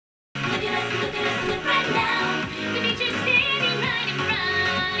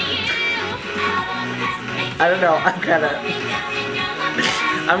I don't know,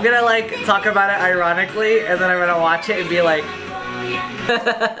 I'm gonna like talk about it ironically, and then I'm gonna watch it and be like,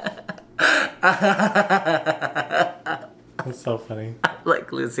 That's so funny. I'm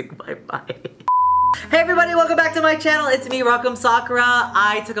like losing my mind. Hey everybody, welcome back to my channel. It's me, M Sakura.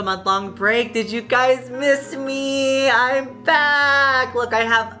 I took a month-long break. Did you guys miss me? I'm back. Look,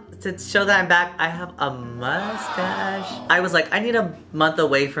 to show that I'm back, I have a mustache. I was like, I need a month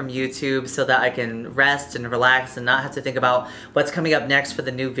away from YouTube so that I can rest and relax and not have to think about what's coming up next for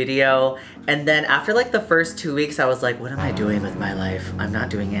the new video. And then after like the first 2 weeks, I was like, what am I doing with my life? I'm not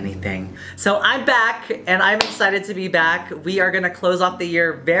doing anything. So I'm back and I'm excited to be back. We are gonna close off the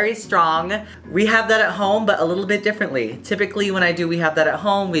year very strong. We have that at home, but a little bit differently. Typically when I do We Have That at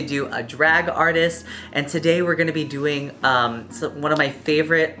Home, we do a drag artist. And today we're gonna be doing one of my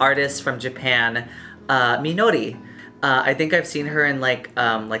favorite artists from Japan, Minori. I think I've seen her in like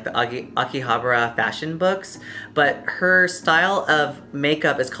the Akihabara fashion books, but her style of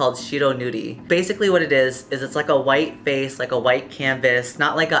makeup is called Shiro-nuri. Basically what it is it's like a white face, like a white canvas,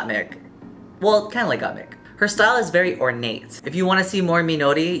 not like Gottmik. Well, kind of like Gottmik. Her style is very ornate. If you want to see more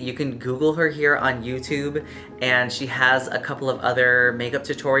Minori, you can Google her here on YouTube, and she has a couple of other makeup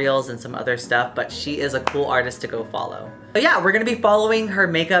tutorials and some other stuff, but she is a cool artist to go follow. But yeah, we're gonna be following her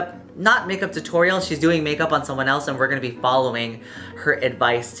not makeup tutorial, she's doing makeup on someone else, and we're gonna be following her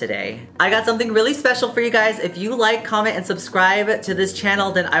advice today. I got something really special for you guys. If you like, comment, and subscribe to this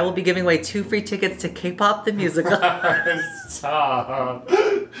channel, then I will be giving away 2 free tickets to K-pop the musical. Stop.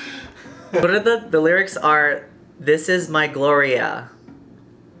 What are the lyrics are, this is my Gloria,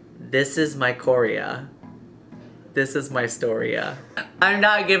 this is my Korea, this is my Storia. I'm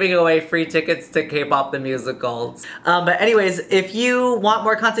not giving away free tickets to K-pop the musical. But anyways, if you want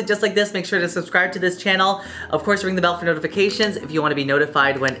more content just like this, make sure to subscribe to this channel. Of course, ring the bell for notifications if you want to be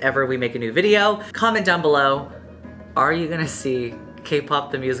notified whenever we make a new video. Comment down below, are you gonna see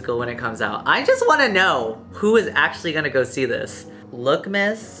K-pop the musical when it comes out? I just want to know who is actually gonna go see this. Look,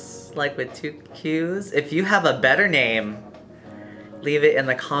 miss. Like with 2 Q's. If you have a better name, leave it in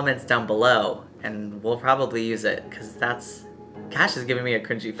the comments down below and we'll probably use it, because Cash is giving me a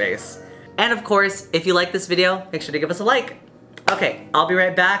cringy face. And of course, if you like this video, make sure to give us a like. Okay, I'll be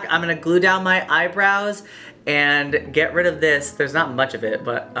right back. I'm gonna glue down my eyebrows and get rid of this. There's not much of it,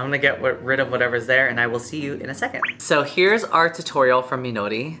 but I'm gonna get rid of whatever's there, and I will see you in a second. So here's our tutorial from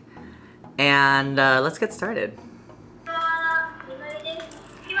Minori, and let's get started.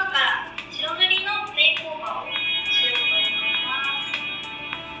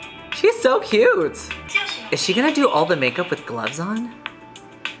 She's so cute! Is she gonna do all the makeup with gloves on?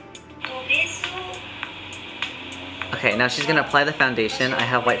 Okay, now she's gonna apply the foundation. I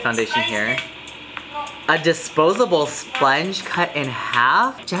have white foundation here. A disposable sponge cut in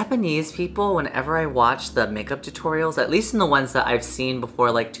half? Japanese people, whenever I watch the makeup tutorials, at least in the ones that I've seen before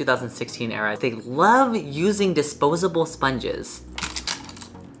like 2016 era, they love using disposable sponges.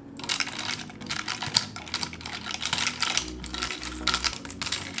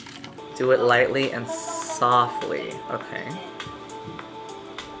 Do it lightly and softly. Okay.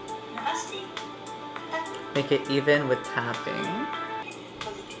 Make it even with tapping.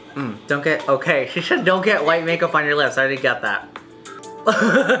 Okay, she said don't get white makeup on your lips. I already got that.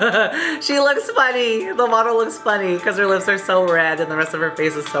 She looks funny. The model looks funny because her lips are so red and the rest of her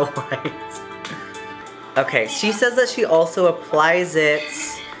face is so white. Okay, she says that she also applies it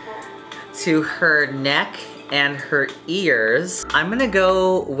to her neck and her ears. I'm gonna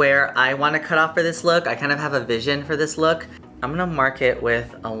go where I wanna cut off for this look. I kind of have a vision for this look. I'm gonna mark it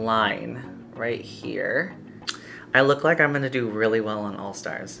with a line right here. I look like I'm gonna do really well on All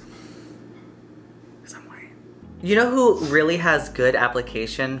Stars. Because I'm white. You know who really has good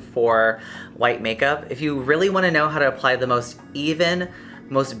application for white makeup? If you really wanna know how to apply the most even,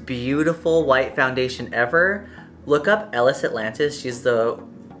 most beautiful white foundation ever, look up Ellis Atlantis. She's the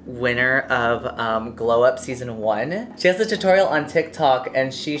winner of Glow Up Season 1. She has a tutorial on TikTok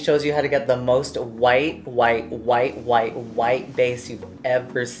and she shows you how to get the most white base you've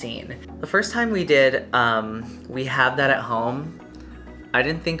ever seen. The first time we did We Have That at Home, I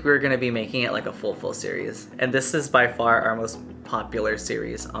didn't think we were gonna be making it like a full series. And this is by far our most popular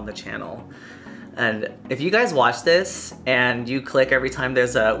series on the channel. And if you guys watch this and you click every time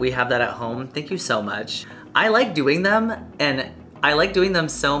there's a We Have That at Home, thank you so much. I like doing them, and I like doing them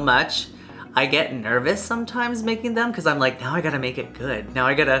so much, I get nervous sometimes making them because I'm like, now I gotta make it good. Now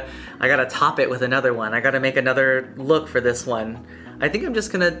I gotta top it with another one. I gotta make another look for this one. I think I'm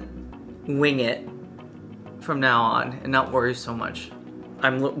just gonna wing it from now on and not worry so much.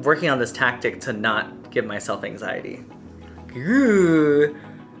 I'm working on this tactic to not give myself anxiety. Ooh.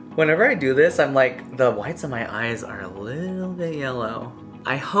 Whenever I do this, I'm like, the whites of my eyes are a little bit yellow.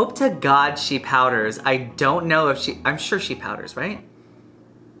 I hope to God she powders. I don't know if I'm sure she powders, right?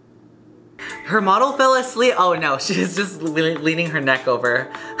 Her model fell asleep. Oh no, she's just leaning her neck over.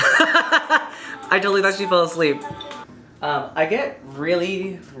 I totally thought she fell asleep. I get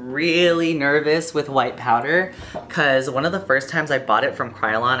really, really nervous with white powder because one of the first times I bought it from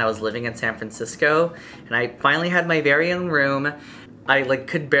Krylon, I was living in San Francisco and I finally had my very own room. I like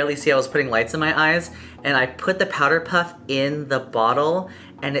could barely see I was putting lights in my eyes and I put the powder puff in the bottle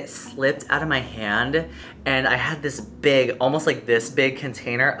and it slipped out of my hand and I had this big, almost like this big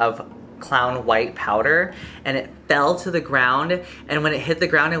container of clown white powder and it fell to the ground and when it hit the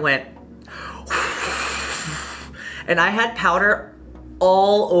ground it went and I had powder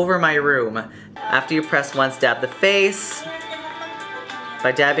all over my room. After you press once, dab the face.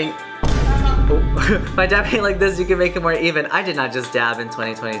 By dabbing by dabbing like this, you can make it more even. I did not just dab in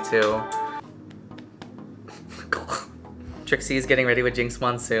 2022. Trixie is getting ready with Jinx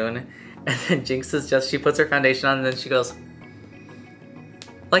Monsoon. And then Jinx is just, she puts her foundation on and then she goes,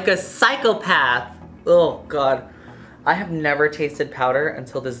 like a psychopath. Oh God. I have never tasted powder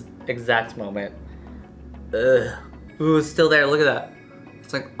until this exact moment. Ugh. Ooh, it's still there, look at that.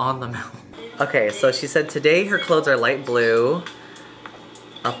 It's like on the mouth. Okay, so she said today her clothes are light blue.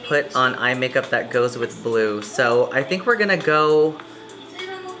 I'll put on eye makeup that goes with blue. So I think we're gonna go,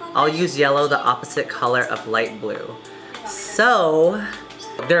 I'll use yellow, the opposite color of light blue. So,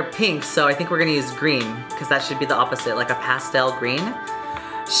 they're pink, so I think we're gonna use green, because that should be the opposite, like a pastel green.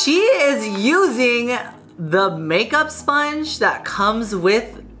 She is using the makeup sponge that comes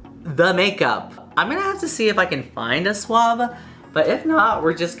with the makeup. I'm gonna have to see if I can find a swab, but if not,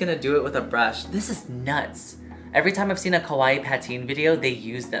 we're just gonna do it with a brush. This is nuts. Every time I've seen a kawaii patin video, they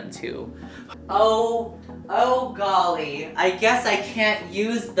use them too. Oh golly. I guess I can't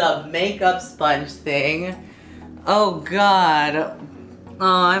use the makeup sponge thing. Oh God.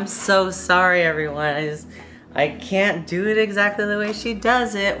 Oh, I'm so sorry everyone. I can't do it exactly the way she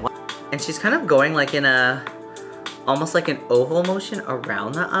does it. And she's kind of going like in a, almost like an oval motion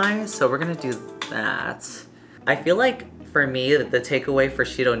around the eye. So we're gonna do that. I feel like for me, the takeaway for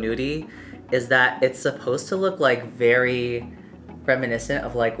Shiro-nuri is that it's supposed to look like very reminiscent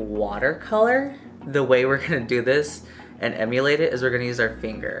of like watercolor. The way we're gonna do this and emulate it is we're gonna use our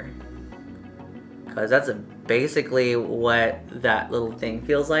finger. Cause that's basically what that little thing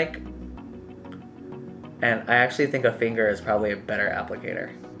feels like. And I actually think a finger is probably a better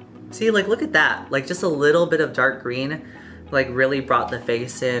applicator. See, like look at that. Like just a little bit of dark green, like really brought the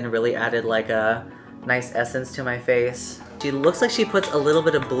face in, really added like a nice essence to my face. She looks like she puts a little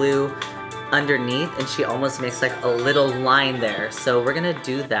bit of blue underneath and she almost makes like a little line there. So we're gonna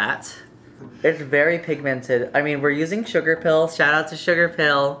do that. It's very pigmented. I mean, we're using Sugar Pill. Shout out to Sugar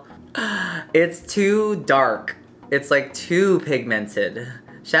Pill. It's too dark. It's like too pigmented.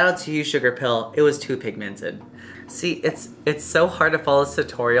 Shout out to you, Sugar Pill. It was too pigmented. See, it's so hard to follow this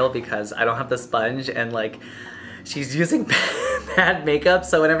tutorial because I don't have the sponge and like she's using bad makeup,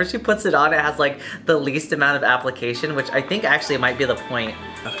 so whenever she puts it on, it has like the least amount of application, which I think actually might be the point.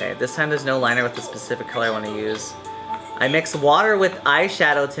 Okay, this time there's no liner with the specific color I want to use. I mix water with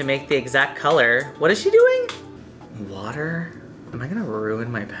eyeshadow to make the exact color. What is she doing? Water? Am I gonna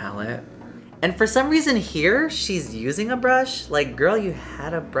ruin my palette? And for some reason here, she's using a brush. Like, girl, you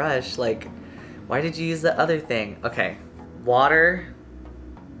had a brush. Like, why did you use the other thing? Okay, water,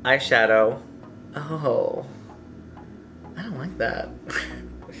 eyeshadow. Oh, I don't like that.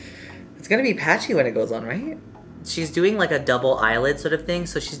 It's gonna be patchy when it goes on, right? She's doing like a double eyelid sort of thing.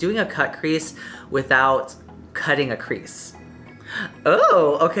 So she's doing a cut crease without cutting a crease.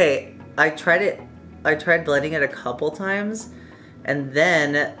 Oh, okay. I tried blending it a couple times and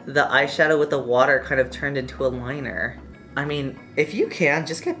then the eyeshadow with the water kind of turned into a liner. I mean, if you can,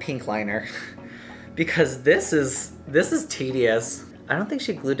 just get pink liner because this is tedious. I don't think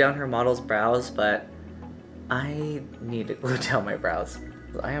she glued down her model's brows, but I need to glue down my brows.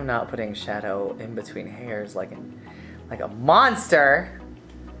 I am not putting shadow in between hairs like a monster.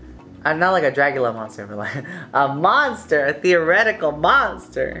 I'm not like a Dracula monster, but like a monster, a theoretical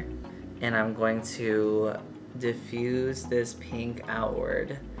monster. And I'm going to diffuse this pink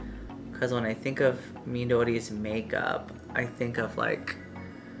outward. Because when I think of Minori's makeup, I think of like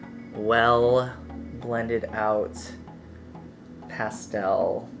well blended out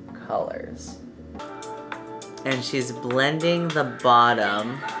pastel colors. And she's blending the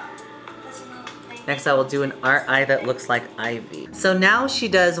bottom. Next I will do an art eye that looks like ivy. So now she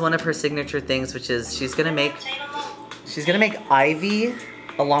does one of her signature things, which is she's gonna make ivy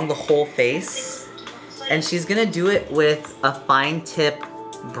along the whole face. And she's gonna do it with a fine tip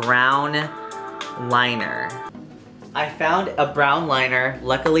brown liner. I found a brown liner,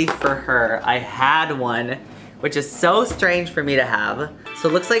 luckily for her. I had one, which is so strange for me to have. So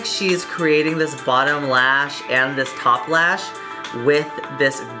it looks like she's creating this bottom lash and this top lash with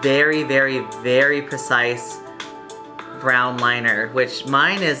this very, very, very precise brown liner, which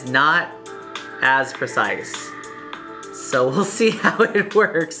mine is not as precise. So we'll see how it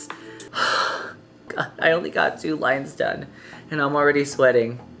works. God, I only got 2 lines done and I'm already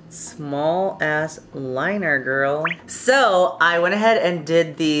sweating. Small ass liner, girl. So I went ahead and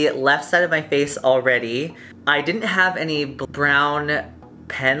did the left side of my face already. I didn't have any brown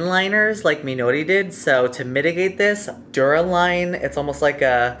pen liners like Minori did, so to mitigate this, Duraline, it's almost like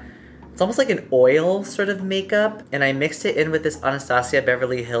an oil sort of makeup, and I mixed it in with this Anastasia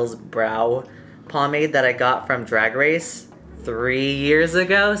Beverly Hills brow pomade that I got from Drag Race 3 years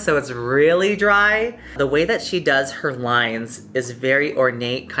ago, so it's really dry. The way that she does her lines is very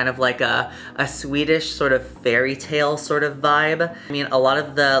ornate, kind of like a Swedish sort of fairy tale sort of vibe. I mean, a lot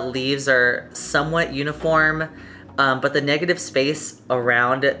of the leaves are somewhat uniform, but the negative space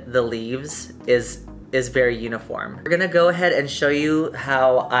around the leaves is very uniform. We're gonna go ahead and show you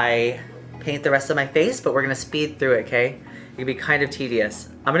how I paint the rest of my face, but we're gonna speed through it, okay? It can be kind of tedious.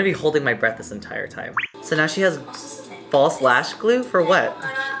 I'm gonna be holding my breath this entire time. So now she has false lash glue for what?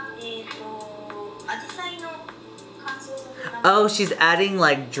 Oh, she's adding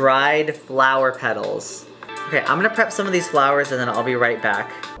like dried flower petals. Okay, I'm gonna prep some of these flowers and then I'll be right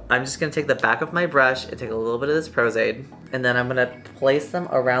back. I'm just gonna take the back of my brush and take a little bit of this Prozade, and then I'm gonna place them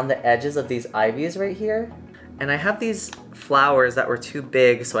around the edges of these ivies right here. And I have these flowers that were too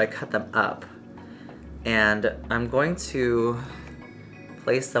big, so I cut them up. And I'm going to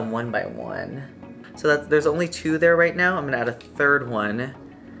place them one by one. So there's only 2 there right now. I'm gonna add a 3rd one.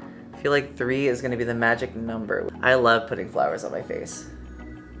 I feel like 3 is gonna be the magic number. I love putting flowers on my face.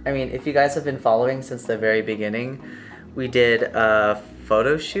 I mean, if you guys have been following since the very beginning, we did a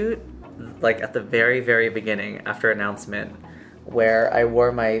photo shoot, like at the very, very beginning after announcement, where I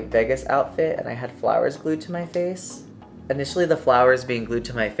wore my Vegas outfit and I had flowers glued to my face. Initially, the flowers being glued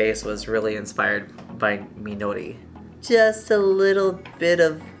to my face was really inspired by Minori. Just a little bit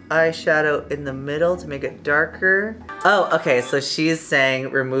of eyeshadow in the middle to make it darker. Oh, okay, so she's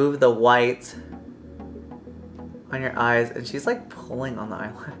saying remove the white on your eyes, and she's like pulling on the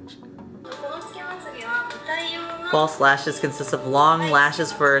eyelash. False lashes consist of long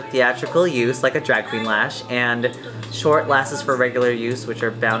lashes for theatrical use, like a drag queen lash, and short lashes for regular use, which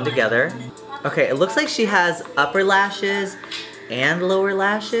are bound together. Okay, it looks like she has upper lashes and lower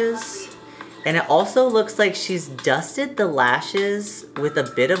lashes. And it also looks like she's dusted the lashes with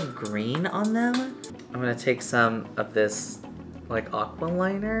a bit of green on them. I'm gonna take some of this like aqua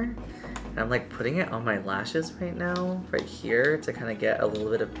liner, and I'm like putting it on my lashes right now, right here, to kind of get a little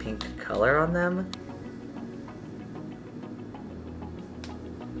bit of pink color on them.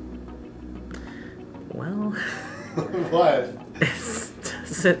 Well, What?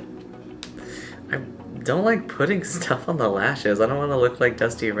 I don't like putting stuff on the lashes. I don't want to look like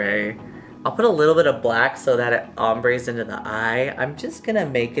Dusty Ray. I'll put a little bit of black so that it ombres into the eye. I'm just gonna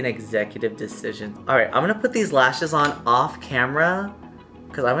make an executive decision. All right, I'm gonna put these lashes on off camera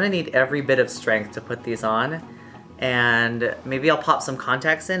because I'm gonna need every bit of strength to put these on. And maybe I'll pop some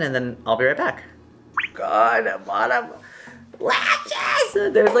contacts in and then I'll be right back. God, bottom lashes!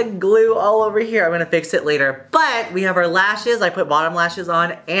 There's like glue all over here. I'm gonna fix it later. But we have our lashes. I put bottom lashes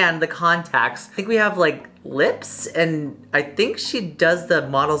on and the contacts. I think we have like lips, and I think she does the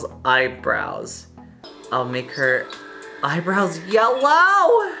model's eyebrows. I'll make her eyebrows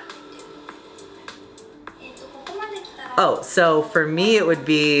yellow! Oh, so for me it would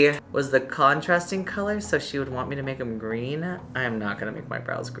be, was the contrasting color, so she would want me to make them green. I am not gonna make my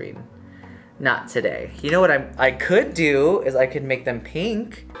brows green. Not today. You know what I could do is I could make them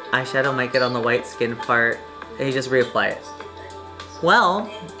pink. Eyeshadow might get on the white skin part, and you just reapply it.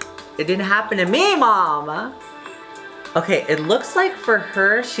 Well, it didn't happen to me, Mom! Okay, it looks like for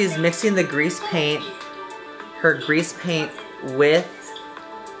her, she's mixing the grease paint, her grease paint with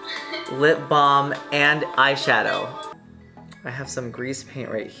lip balm and eyeshadow. I have some grease paint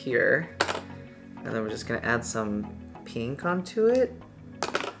right here, and then we're just gonna add some pink onto it.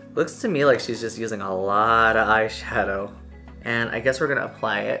 Looks to me like she's just using a lot of eyeshadow. And I guess we're gonna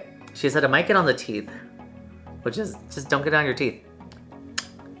apply it. She said it might get on the teeth, which is, just don't get it on your teeth.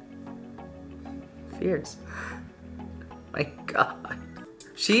 Fears. My God.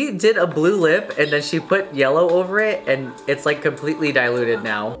 She did a blue lip and then she put yellow over it, and it's like completely diluted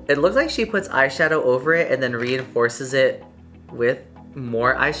now. It looks like she puts eyeshadow over it and then reinforces it with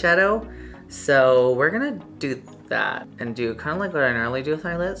more eyeshadow. So we're gonna do that and do kind of like what I normally do with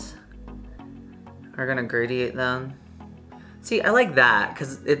my lips. We're gonna gradiate them. See, I like that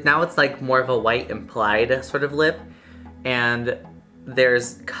because now it's like more of a white implied sort of lip, and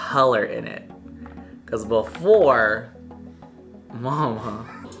there's color in it. Because before, mama.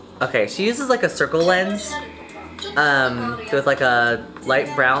 Okay, she uses like a circle lens with like a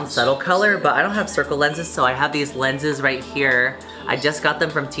light brown subtle color, but I don't have circle lenses, so I have these lenses right here. I just got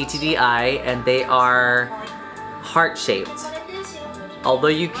them from TTDI, and they are heart-shaped. Although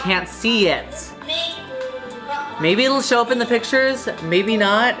you can't see it. Maybe it'll show up in the pictures, maybe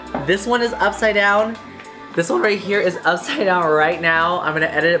not. This one is upside down. This one right here is upside down right now. I'm gonna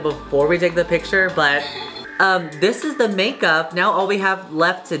edit it before we take the picture, but this is the makeup. Now all we have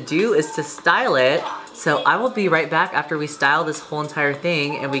left to do is to style it. So I will be right back after we style this whole entire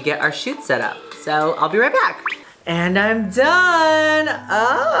thing and we get our shoot set up. So I'll be right back. And I'm done.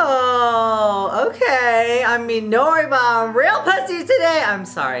 Oh, okay. I'm Minori, but I'm real pussy today. I'm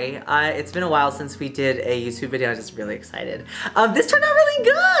sorry. It's been a while since we did a YouTube video. I'm just really excited. This turned out really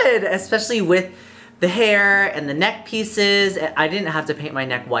good, especially with the hair and the neck pieces. I didn't have to paint my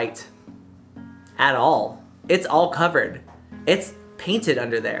neck white at all. It's all covered. It's painted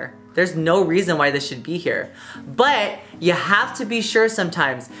under there. There's no reason why this should be here. But you have to be sure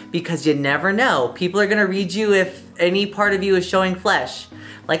sometimes because you never know. People are gonna read you if any part of you is showing flesh.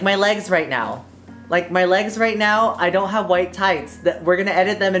 Like my legs right now. Like my legs right now, I don't have white tights. We're gonna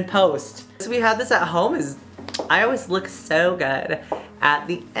edit them in post. So we have this at home is, I always look so good at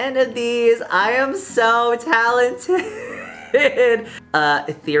the end of these. I am so talented.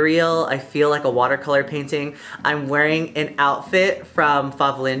 Ethereal, I feel like a watercolor painting. I'm wearing an outfit from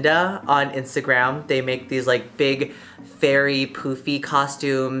Favlinda on Instagram. They make these like big fairy poofy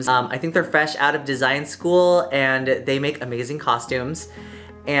costumes. I think they're fresh out of design school and they make amazing costumes.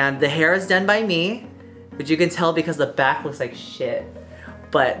 And the hair is done by me, which you can tell because the back looks like shit.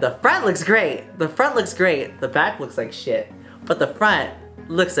 But the front looks great. The front looks great. The back looks like shit. But the front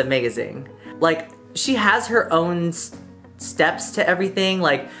looks amazing. Like, she has her own steps to everything,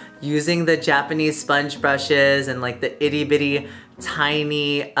 like using the Japanese sponge brushes and like the itty bitty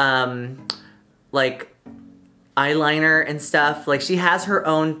tiny like eyeliner and stuff. Like she has her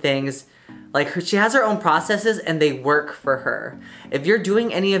own things, like she has her own processes and they work for her. If you're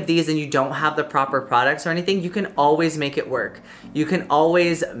doing any of these and you don't have the proper products or anything, you can always make it work. You can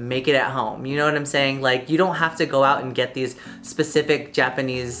always make it at home. You know what I'm saying? Like you don't have to go out and get these specific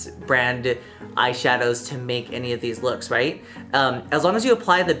Japanese brand eyeshadows to make any of these looks, right? As long as you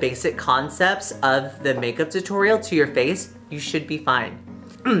apply the basic concepts of the makeup tutorial to your face, you should be fine.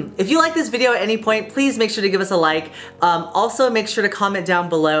 If you like this video at any point, please make sure to give us a like. Also, make sure to comment down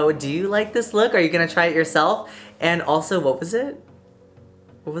below, do you like this look? Are you gonna try it yourself? And also, what was it?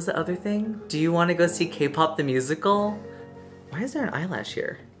 What was the other thing? Do you wanna go see K-pop the musical? Why is there an eyelash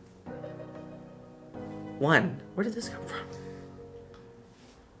here? One, where did this come from?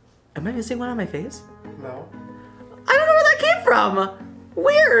 Am I missing one on my face? No. I don't know where that came from.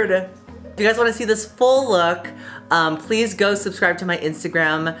 Weird. If you guys want to see this full look, please go subscribe to my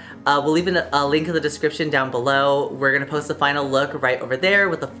Instagram. We'll leave a link in the description down below. We're gonna post the final look right over there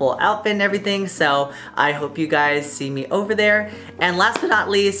with the full outfit and everything. So I hope you guys see me over there. And last but not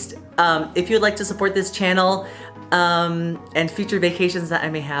least, if you'd like to support this channel and future vacations that I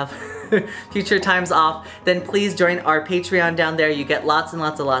may have, future times off, then please join our Patreon down there. You get lots and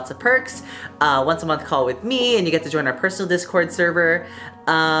lots of perks. Once a month call with me, and you get to join our personal Discord server.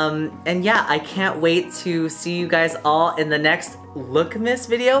 And yeah, I can't wait to see you guys all in the next Lookmas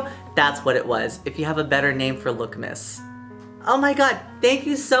video. That's what it was, if you have a better name for Lookmas. Oh my god, thank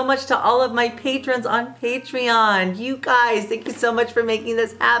you so much to all of my patrons on Patreon. You guys, thank you so much for making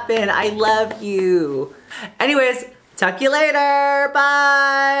this happen. I love you. Anyways, talk to you later.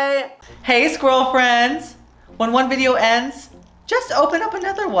 Bye. Hey, squirrel friends. When one video ends, just open up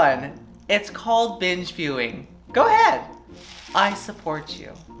another one. It's called binge viewing. Go ahead. I support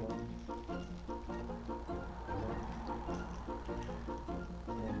you.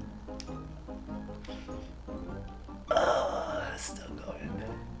 Still going.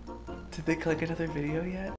 Did they click another video yet?